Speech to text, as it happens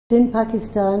In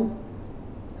Pakistan,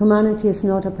 humanity is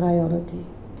not a priority.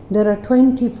 There are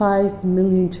 25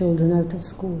 million children out of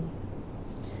school.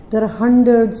 There are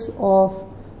hundreds of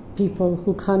people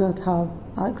who cannot have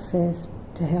access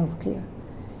to healthcare.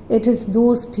 It is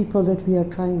those people that we are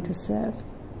trying to serve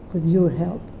with your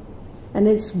help. And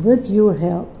it's with your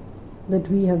help that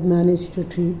we have managed to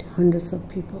treat hundreds of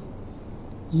people.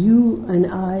 You and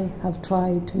I have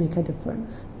tried to make a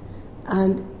difference.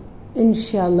 And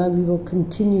inshallah, we will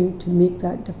continue to make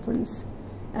that difference.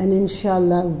 And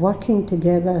inshallah, working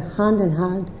together hand in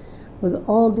hand with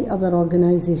all the other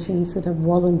organizations that have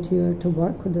volunteered to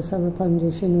work with the Sarwar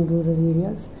Foundation in rural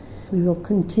areas, we will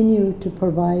continue to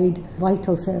provide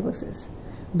vital services,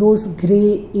 those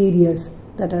grey areas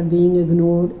that are being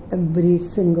ignored every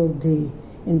single day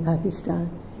in Pakistan.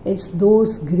 It's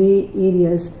those grey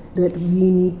areas that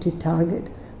we need to target,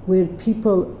 where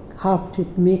people have to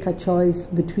make a choice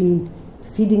between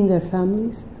feeding their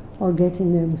families or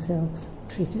getting themselves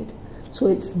treated. So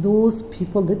it's those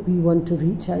people that we want to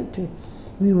reach out to.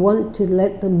 We want to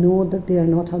let them know that they are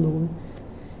not alone.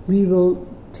 We will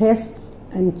test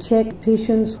and check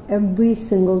patients. Every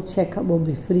single checkup will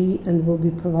be free and will be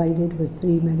provided with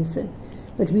free medicine.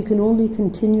 But we can only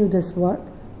continue this work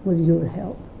with your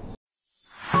help.